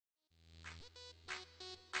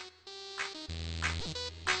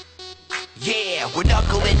Yeah, we're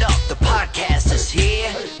knuckling up, the podcast is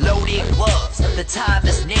here. Loading gloves, the time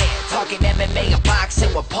is near. Talking MMA and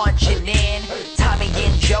boxing, we're punching in. Tommy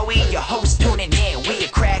and Joey, your hosts tuning in. We are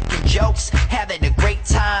cracking jokes, having a great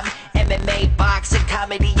time. MMA, boxing,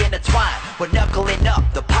 comedy intertwined. We're knuckling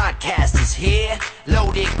up, the podcast is here.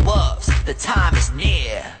 Loading gloves, the time is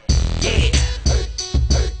near. Yeah.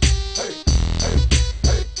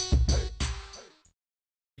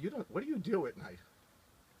 What do you do at night?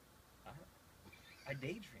 I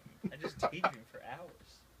daydream. I just daydream for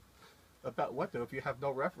hours. About what though? If you have no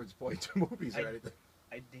reference point to movies or anything.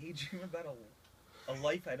 I daydream about a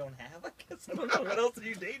life I don't have. I guess I don't know what else do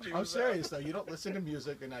you daydream. I'm about? serious though. You don't listen to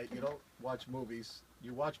music at night. You don't watch movies.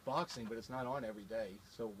 You watch boxing, but it's not on every day.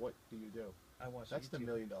 So what do you do? I watch. That's the YouTube.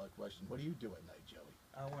 million-dollar question. What do you do at night, Joey?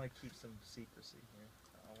 I want to keep some secrecy here.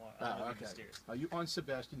 I want to be mysterious. Are you on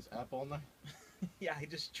Sebastian's app all night? Yeah, I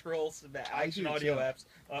just troll some I Action do, Audio too. apps.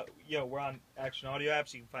 We're on Action Audio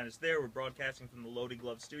apps. You can find us there. We're broadcasting from the Loading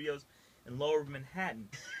Glove Studios in Lower Manhattan.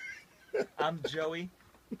 I'm Joey.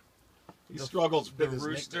 He struggles The with his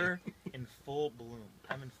rooster in full bloom.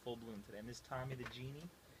 I'm in full bloom today. I'm Tommy the Genie,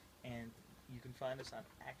 and you can find us on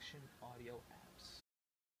Action Audio apps.